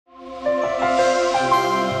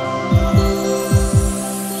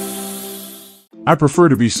I prefer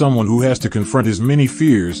to be someone who has to confront his many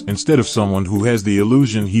fears instead of someone who has the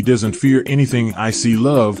illusion he doesn't fear anything. I see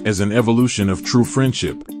love as an evolution of true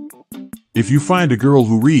friendship. If you find a girl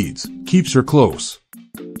who reads, keeps her close.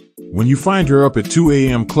 When you find her up at 2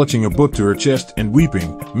 a.m. clutching a book to her chest and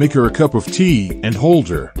weeping, make her a cup of tea and hold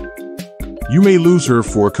her. You may lose her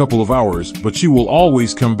for a couple of hours, but she will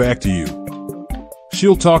always come back to you.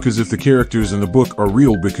 She'll talk as if the characters in the book are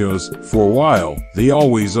real because, for a while, they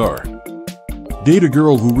always are. Date a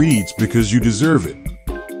girl who reads because you deserve it.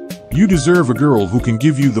 You deserve a girl who can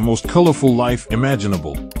give you the most colorful life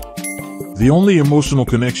imaginable. The only emotional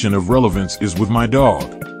connection of relevance is with my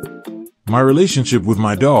dog. My relationship with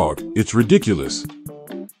my dog, it's ridiculous.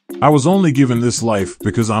 I was only given this life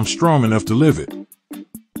because I'm strong enough to live it.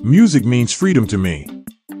 Music means freedom to me.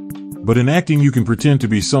 But in acting you can pretend to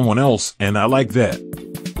be someone else, and I like that.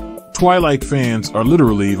 Twilight fans are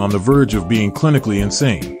literally on the verge of being clinically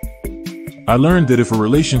insane. I learned that if a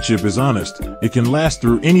relationship is honest, it can last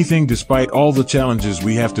through anything despite all the challenges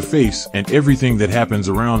we have to face and everything that happens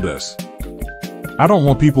around us. I don't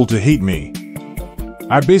want people to hate me.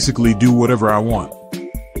 I basically do whatever I want.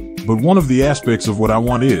 But one of the aspects of what I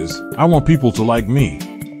want is, I want people to like me.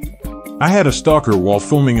 I had a stalker while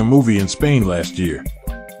filming a movie in Spain last year.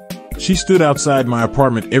 She stood outside my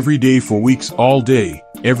apartment every day for weeks, all day,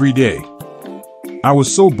 every day. I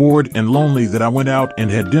was so bored and lonely that I went out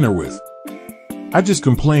and had dinner with. I just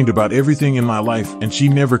complained about everything in my life and she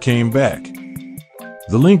never came back.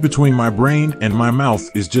 The link between my brain and my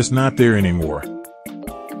mouth is just not there anymore.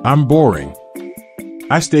 I'm boring.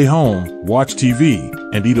 I stay home, watch TV,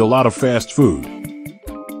 and eat a lot of fast food.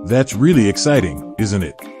 That's really exciting, isn't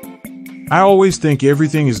it? I always think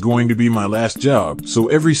everything is going to be my last job, so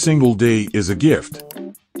every single day is a gift.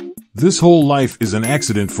 This whole life is an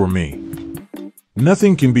accident for me.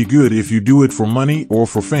 Nothing can be good if you do it for money or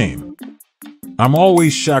for fame. I'm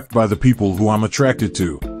always shocked by the people who I'm attracted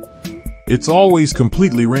to. It's always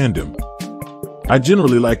completely random. I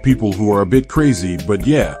generally like people who are a bit crazy, but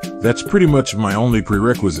yeah, that's pretty much my only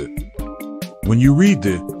prerequisite. When you read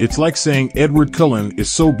it, it's like saying Edward Cullen is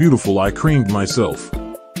so beautiful I creamed myself.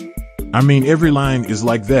 I mean, every line is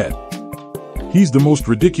like that. He's the most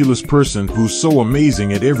ridiculous person who's so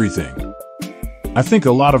amazing at everything. I think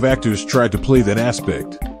a lot of actors tried to play that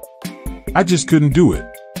aspect. I just couldn't do it.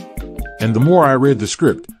 And the more I read the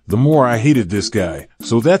script, the more I hated this guy,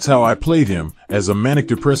 so that's how I played him, as a manic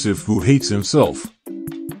depressive who hates himself.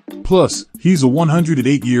 Plus, he's a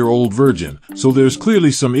 108-year-old virgin, so there's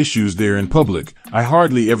clearly some issues there in public. I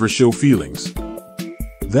hardly ever show feelings.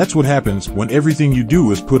 That's what happens when everything you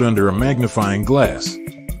do is put under a magnifying glass.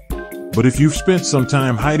 But if you've spent some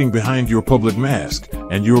time hiding behind your public mask,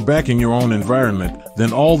 and you're back in your own environment,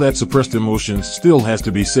 then all that suppressed emotion still has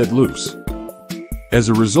to be set loose. As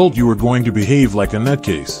a result, you are going to behave like a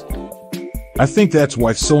nutcase. I think that's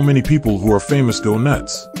why so many people who are famous go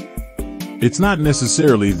nuts. It's not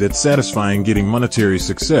necessarily that satisfying getting monetary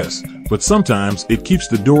success, but sometimes it keeps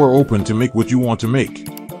the door open to make what you want to make.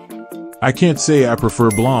 I can't say I prefer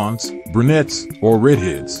blondes, brunettes, or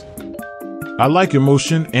redheads. I like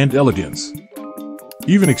emotion and elegance.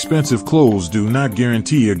 Even expensive clothes do not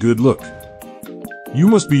guarantee a good look. You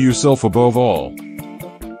must be yourself above all.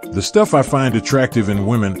 The stuff I find attractive in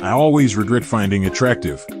women, I always regret finding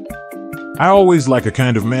attractive. I always like a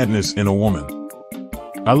kind of madness in a woman.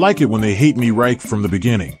 I like it when they hate me right from the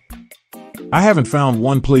beginning. I haven't found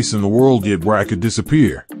one place in the world yet where I could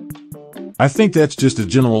disappear. I think that's just a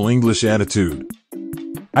general English attitude.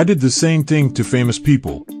 I did the same thing to famous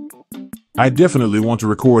people. I definitely want to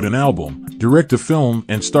record an album, direct a film,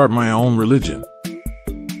 and start my own religion.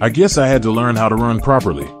 I guess I had to learn how to run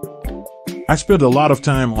properly. I spent a lot of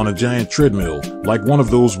time on a giant treadmill, like one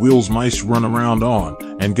of those wheels mice run around on,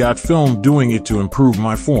 and got filmed doing it to improve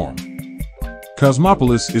my form.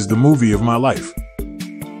 Cosmopolis is the movie of my life.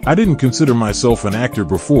 I didn't consider myself an actor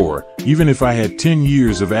before, even if I had 10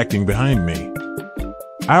 years of acting behind me.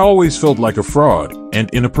 I always felt like a fraud and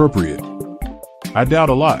inappropriate. I doubt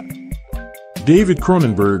a lot. David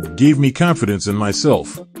Cronenberg gave me confidence in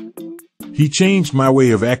myself. He changed my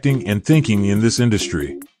way of acting and thinking in this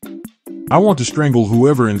industry. I want to strangle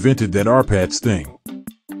whoever invented that Arpats thing.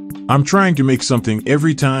 I'm trying to make something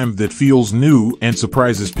every time that feels new and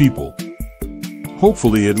surprises people.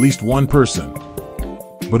 Hopefully at least one person.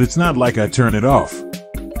 But it's not like I turn it off.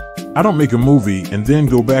 I don't make a movie and then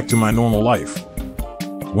go back to my normal life.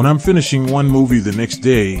 When I'm finishing one movie the next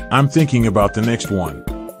day, I'm thinking about the next one.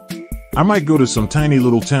 I might go to some tiny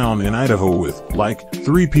little town in Idaho with, like,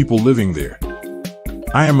 3 people living there.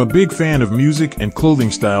 I am a big fan of music and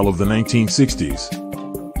clothing style of the 1960s.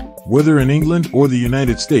 Whether in England or the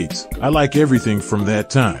United States, I like everything from that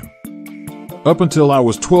time. Up until I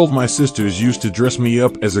was 12, my sisters used to dress me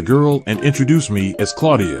up as a girl and introduce me as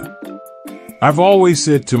Claudia. I've always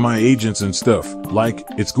said to my agents and stuff, like,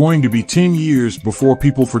 it's going to be 10 years before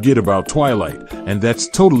people forget about Twilight, and that's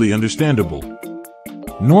totally understandable.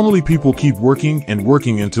 Normally people keep working and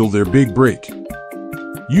working until their big break.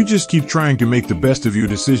 You just keep trying to make the best of your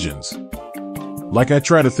decisions. Like I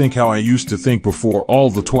try to think how I used to think before all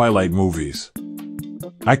the Twilight movies.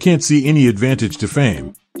 I can't see any advantage to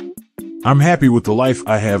fame. I'm happy with the life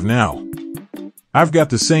I have now. I've got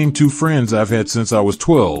the same 2 friends I've had since I was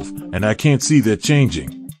 12, and I can't see that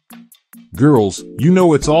changing. Girls, you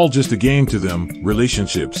know it's all just a game to them,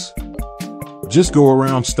 relationships. Just go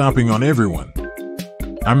around stomping on everyone.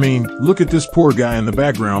 I mean, look at this poor guy in the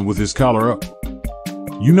background with his collar up.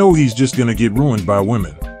 You know he's just gonna get ruined by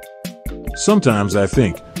women. Sometimes I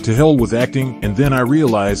think, to hell with acting, and then I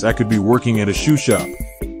realize I could be working at a shoe shop.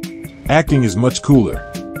 Acting is much cooler.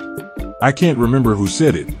 I can't remember who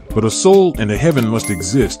said it, but a soul and a heaven must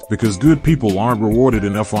exist because good people aren't rewarded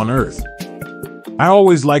enough on earth. I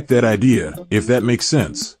always liked that idea, if that makes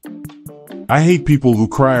sense. I hate people who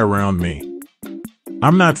cry around me.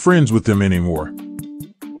 I'm not friends with them anymore.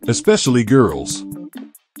 Especially girls.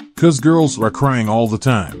 'Cause girls are crying all the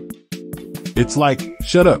time. It's like,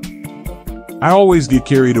 shut up. I always get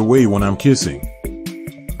carried away when I'm kissing.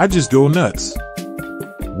 I just go nuts.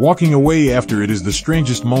 Walking away after it is the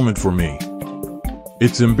strangest moment for me.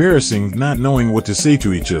 It's embarrassing not knowing what to say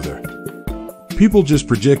to each other. People just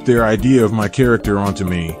project their idea of my character onto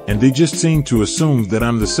me, and they just seem to assume that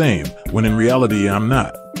I'm the same, when in reality I'm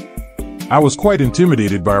not. I was quite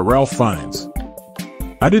intimidated by Ralph Fiennes.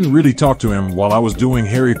 I didn't really talk to him while I was doing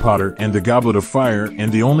Harry Potter and the Goblet of Fire,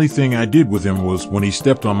 and the only thing I did with him was when he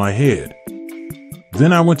stepped on my head.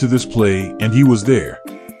 Then I went to this play, and he was there.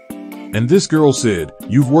 And this girl said,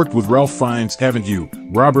 "You've worked with Ralph Fiennes, haven't you,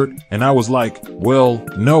 Robert?" And I was like, "Well,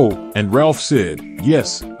 no." And Ralph said,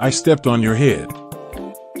 "Yes, I stepped on your head."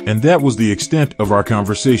 And that was the extent of our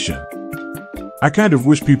conversation. I kind of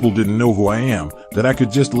wish people didn't know who I am, that I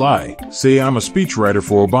could just lie, say I'm a speechwriter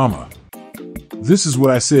for Obama. This is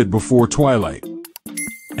what I said before Twilight.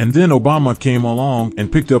 And then Obama came along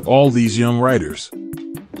and picked up all these young writers.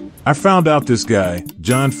 I found out this guy,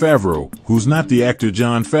 Jon Favreau, who's not the actor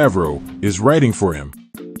Jon Favreau, is writing for him.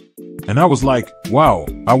 And I was like, wow,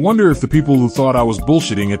 I wonder if the people who thought I was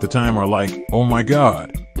bullshitting at the time are like, oh my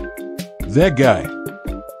God. That guy.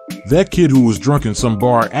 That kid who was drunk in some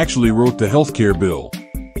bar actually wrote the healthcare bill.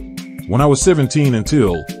 When I was 17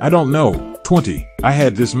 until, I don't know, 20, I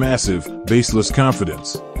had this massive, baseless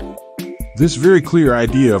confidence. This very clear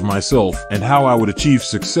idea of myself and how I would achieve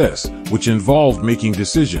success, which involved making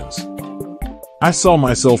decisions. I saw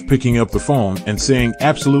myself picking up the phone and saying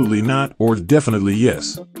absolutely not or definitely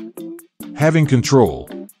yes. Having control.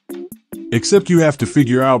 Except you have to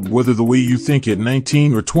figure out whether the way you think at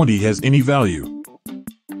 19 or 20 has any value.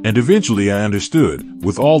 And eventually I understood,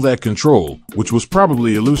 with all that control, which was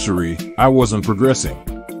probably illusory, I wasn't progressing.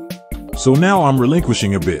 So now I'm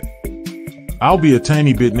relinquishing a bit. I'll be a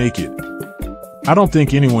tiny bit naked. I don't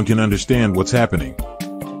think anyone can understand what's happening.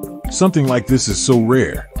 Something like this is so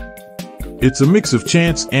rare. It's a mix of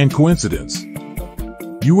chance and coincidence.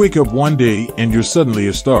 You wake up one day and you're suddenly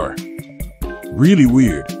a star. Really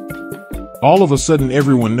weird. All of a sudden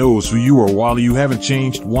everyone knows who you are while you haven't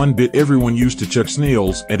changed one bit. Everyone used to chuck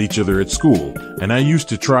snails at each other at school, and I used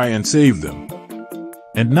to try and save them.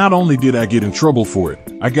 And not only did I get in trouble for it,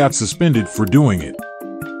 I got suspended for doing it.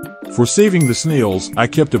 For saving the snails, I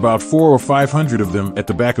kept about 400 or 500 of them at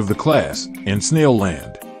the back of the class, in Snail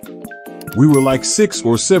Land. We were like 6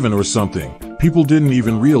 or 7 or something. People didn't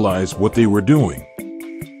even realize what they were doing.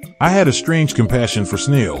 I had a strange compassion for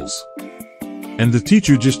snails. And the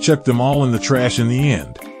teacher just chucked them all in the trash in the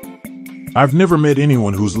end. I've never met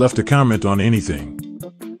anyone who's left a comment on anything.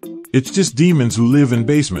 It's just demons who live in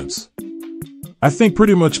basements. I think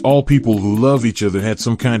pretty much all people who love each other had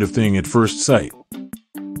some kind of thing at first sight.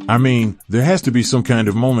 I mean, there has to be some kind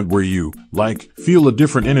of moment where you, like, feel a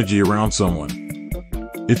different energy around someone.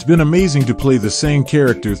 It's been amazing to play the same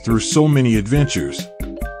character through so many adventures.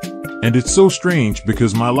 And it's so strange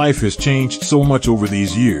because my life has changed so much over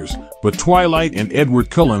these years, but Twilight and Edward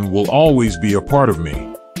Cullen will always be a part of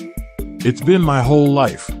me. It's been my whole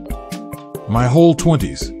life. My whole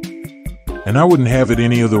 20s. And I wouldn't have it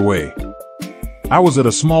any other way. I was at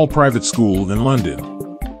a small private school in London.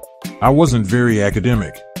 I wasn't very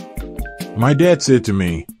academic. My dad said to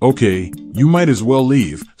me, "Okay, you might as well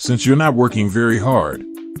leave, since you're not working very hard."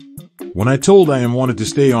 When I told I wanted to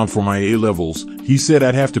stay on for my A-levels, he said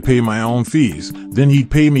I'd have to pay my own fees, then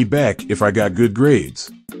he'd pay me back if I got good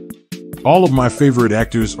grades. All of my favorite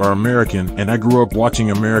actors are American, and I grew up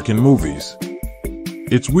watching American movies.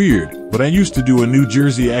 It's weird, but I used to do a New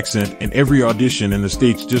Jersey accent in every audition in the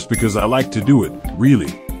States just because I like to do it,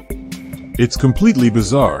 really. It's completely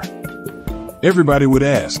bizarre. Everybody would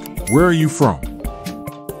ask, "Where are you from?"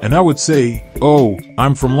 And I would say, "Oh,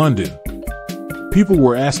 I'm from London." People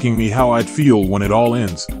were asking me how I'd feel when it all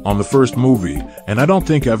ends on the first movie, and I don't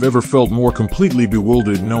think I've ever felt more completely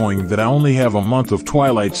bewildered knowing that I only have a month of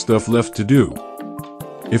Twilight stuff left to do.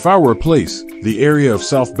 If I were a place, the area of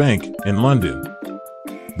South Bank in London.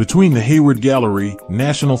 Between the Hayward Gallery,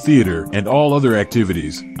 National Theatre, and all other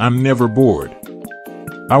activities, I'm never bored.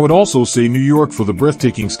 I would also say New York for the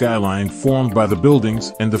breathtaking skyline formed by the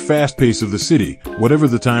buildings and the fast pace of the city, whatever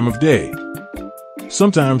the time of day.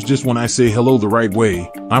 Sometimes just when I say hello the right way,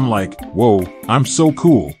 I'm like, whoa, I'm so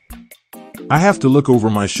cool. I have to look over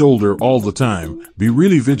my shoulder all the time, be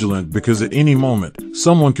really vigilant because at any moment,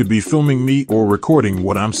 someone could be filming me or recording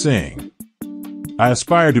what I'm saying. I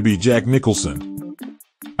aspire to be Jack Nicholson.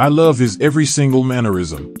 I love his every single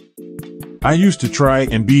mannerism. I used to try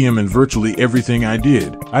and be him in virtually everything I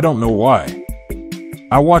did. I don't know why.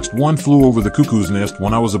 I watched One Flew Over the Cuckoo's Nest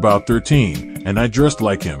when I was about 13, and I dressed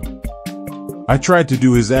like him. I tried to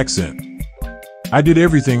do his accent. I did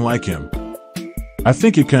everything like him. I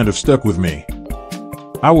think it kind of stuck with me.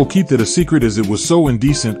 I will keep that a secret as it was so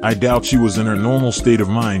indecent I doubt she was in her normal state of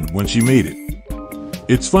mind when she made it.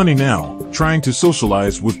 It's funny now, trying to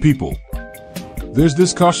socialize with people. There's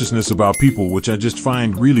this cautiousness about people which I just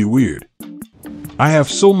find really weird. I have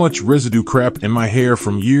so much residue crap in my hair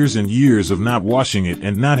from years and years of not washing it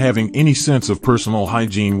and not having any sense of personal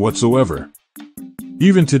hygiene whatsoever.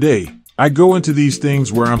 Even today, I go into these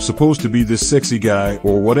things where I'm supposed to be this sexy guy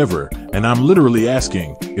or whatever, and I'm literally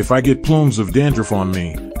asking, if I get plumes of dandruff on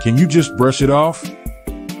me, can you just brush it off?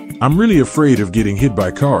 I'm really afraid of getting hit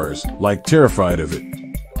by cars, like terrified of it.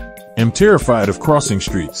 I'm terrified of crossing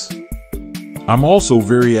streets. I'm also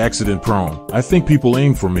very accident prone. I think people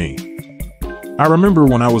aim for me. I remember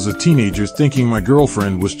when I was a teenager thinking my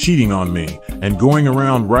girlfriend was cheating on me and going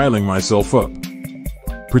around riling myself up,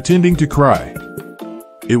 pretending to cry.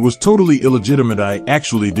 It was totally illegitimate. I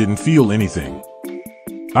actually didn't feel anything.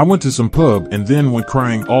 I went to some pub and then went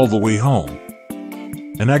crying all the way home.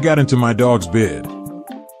 And I got into my dog's bed.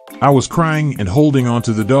 I was crying and holding on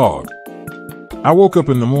to the dog. I woke up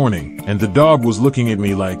in the morning and the dog was looking at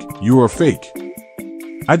me like, "You are fake."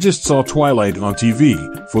 I just saw Twilight on TV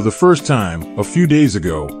for the first time a few days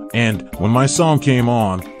ago, and when my song came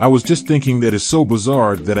on, I was just thinking that it's so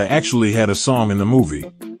bizarre that I actually had a song in the movie.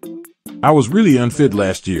 I was really unfit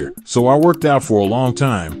last year, so I worked out for a long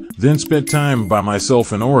time, then spent time by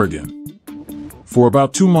myself in Oregon. For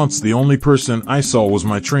about 2 months, the only person I saw was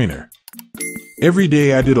my trainer. Every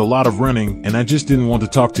day I did a lot of running, and I just didn't want to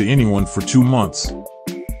talk to anyone for 2 months.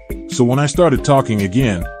 So when I started talking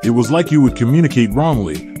again, it was like you would communicate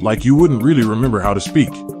wrongly, like you wouldn't really remember how to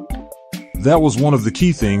speak. That was one of the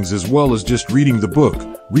key things, as well as just reading the book,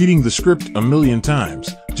 reading the script a million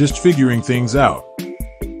times, just figuring things out.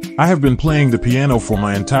 I have been playing the piano for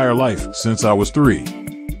my entire life since I was 3.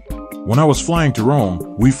 When I was flying to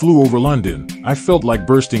Rome, we flew over London. I felt like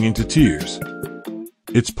bursting into tears.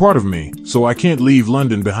 It's part of me, so I can't leave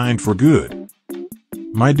London behind for good.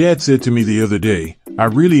 My dad said to me the other day, "I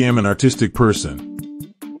really am an artistic person."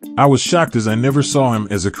 I was shocked as I never saw him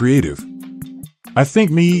as a creative. I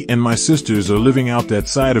think me and my sisters are living out that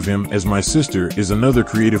side of him, as my sister is another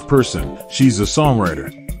creative person. She's a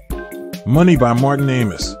songwriter. Money by Martin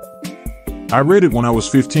Amis. I read it when I was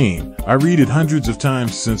 15. I read it hundreds of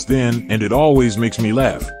times since then, and it always makes me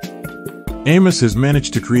laugh. Amos has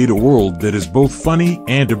managed to create a world that is both funny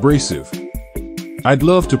and abrasive. I'd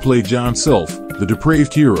love to play John Self, the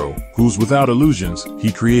depraved hero, whose without illusions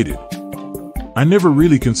he created. I never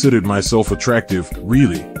really considered myself attractive,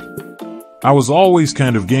 really. I was always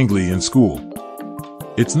kind of gangly in school.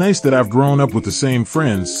 It's nice that I've grown up with the same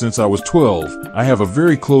friends since I was 12. I have a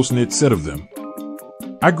very close-knit set of them.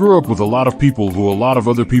 I grew up with a lot of people who a lot of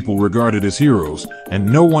other people regarded as heroes, and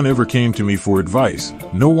no one ever came to me for advice,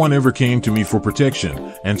 no one ever came to me for protection,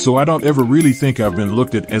 and so I don't ever really think I've been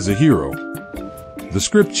looked at as a hero. The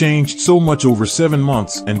script changed so much over 7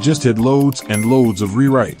 months and just had loads and loads of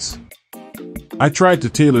rewrites. I tried to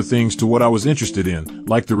tailor things to what I was interested in,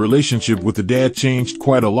 like the relationship with the dad changed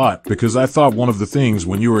quite a lot because I thought one of the things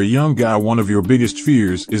when you're a young guy, one of your biggest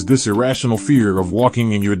fears is this irrational fear of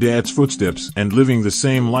walking in your dad's footsteps and living the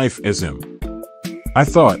same life as him. I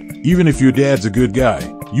thought, even if your dad's a good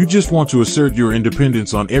guy, You just want to assert your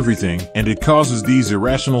independence on everything, and it causes these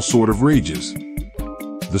irrational sort of rages.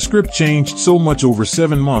 The script changed so much over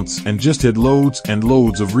 7 months and just had loads and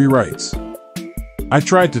loads of rewrites. I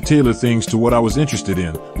tried to tailor things to what I was interested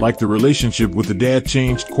in, like the relationship with the dad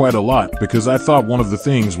changed quite a lot because I thought one of the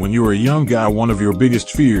things when you're a young guy, one of your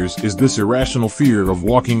biggest fears is this irrational fear of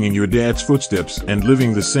walking in your dad's footsteps and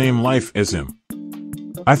living the same life as him.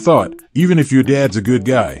 I thought, even if your dad's a good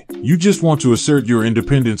guy, you just want to assert your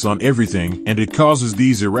independence on everything, and it causes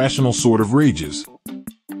these irrational sort of rages.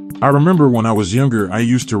 I remember when I was younger, I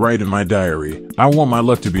used to write in my diary, I want my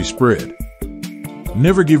luck to be spread.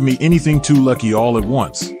 Never give me anything too lucky all at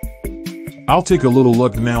once. I'll take a little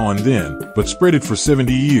luck now and then, but spread it for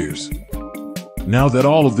 70 years. Now that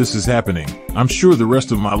all of this is happening, I'm sure the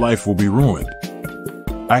rest of my life will be ruined.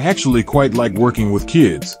 I actually quite like working with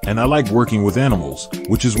kids, and I like working with animals,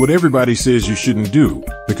 which is what everybody says you shouldn't do,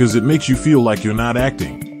 because it makes you feel like you're not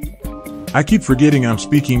acting. I keep forgetting I'm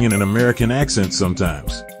speaking in an American accent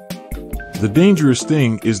sometimes. The dangerous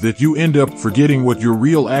thing is that you end up forgetting what your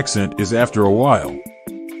real accent is after a while.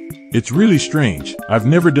 It's really strange. I've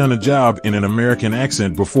never done a job in an American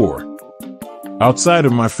accent before. Outside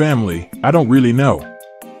of my family, I don't really know.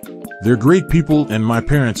 They're great people and my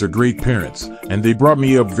parents are great parents, and they brought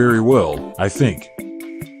me up very well, I think.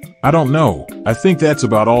 I don't know, I think that's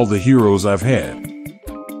about all the heroes I've had.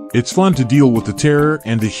 It's fun to deal with the terror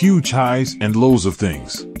and the huge highs and lows of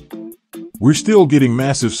things. We're still getting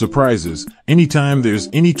massive surprises anytime there's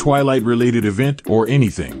any Twilight-related event or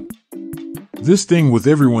anything. This thing with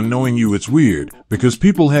everyone knowing you, it's weird, because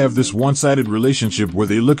people have this one-sided relationship where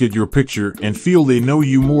they look at your picture and feel they know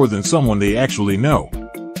you more than someone they actually know.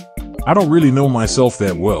 I don't really know myself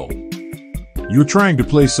that well. You're trying to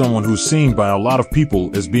play someone who's seen by a lot of people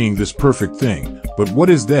as being this perfect thing, but what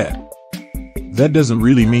is that? That doesn't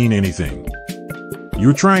really mean anything.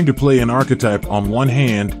 You're trying to play an archetype on one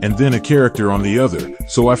hand and then a character on the other,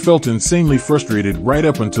 so I felt insanely frustrated right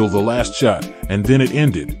up until the last shot, and then it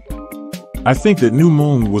ended. I think that New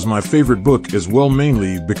Moon was my favorite book as well,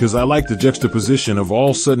 mainly because I like the juxtaposition of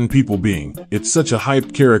all sudden people being, it's such a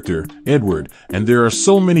hyped character, Edward, and there are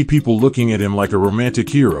so many people looking at him like a romantic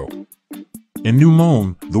hero. In New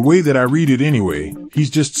Moon, the way that I read it anyway, he's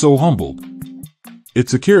just so humbled.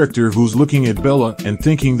 It's a character who's looking at Bella and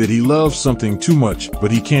thinking that he loves something too much, but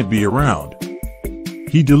he can't be around.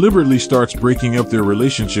 He deliberately starts breaking up their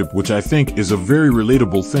relationship, which I think is a very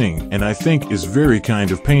relatable thing, and I think is very kind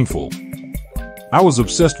of painful. I was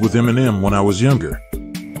obsessed with Eminem when I was younger.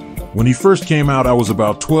 When he first came out, I was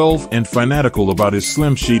about 12 and fanatical about his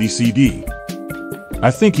Slim Shady CD.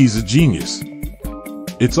 I think he's a genius.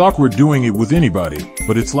 It's awkward doing it with anybody,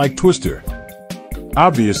 but it's like Twister.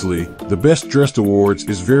 Obviously, the Best Dressed Awards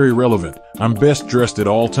is very relevant. I'm best dressed at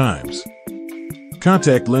all times.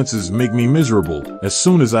 Contact lenses make me miserable as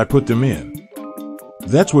soon as I put them in.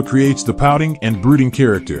 That's what creates the pouting and brooding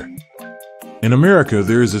character. In America,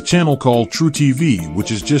 there is a channel called True TV,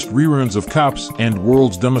 which is just reruns of Cops and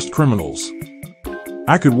World's Dumbest Criminals.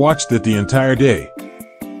 I could watch that the entire day.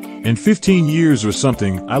 In 15 years or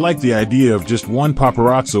something, I like the idea of just one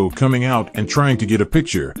paparazzo coming out and trying to get a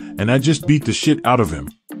picture, and I just beat the shit out of him.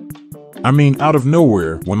 I mean, out of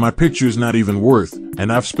nowhere, when my picture's not even worth,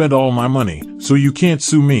 and I've spent all my money, so you can't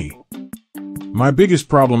sue me. My biggest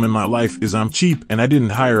problem in my life is I'm cheap and I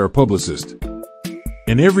didn't hire a publicist.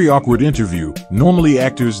 In every awkward interview, normally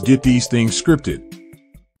actors get these things scripted.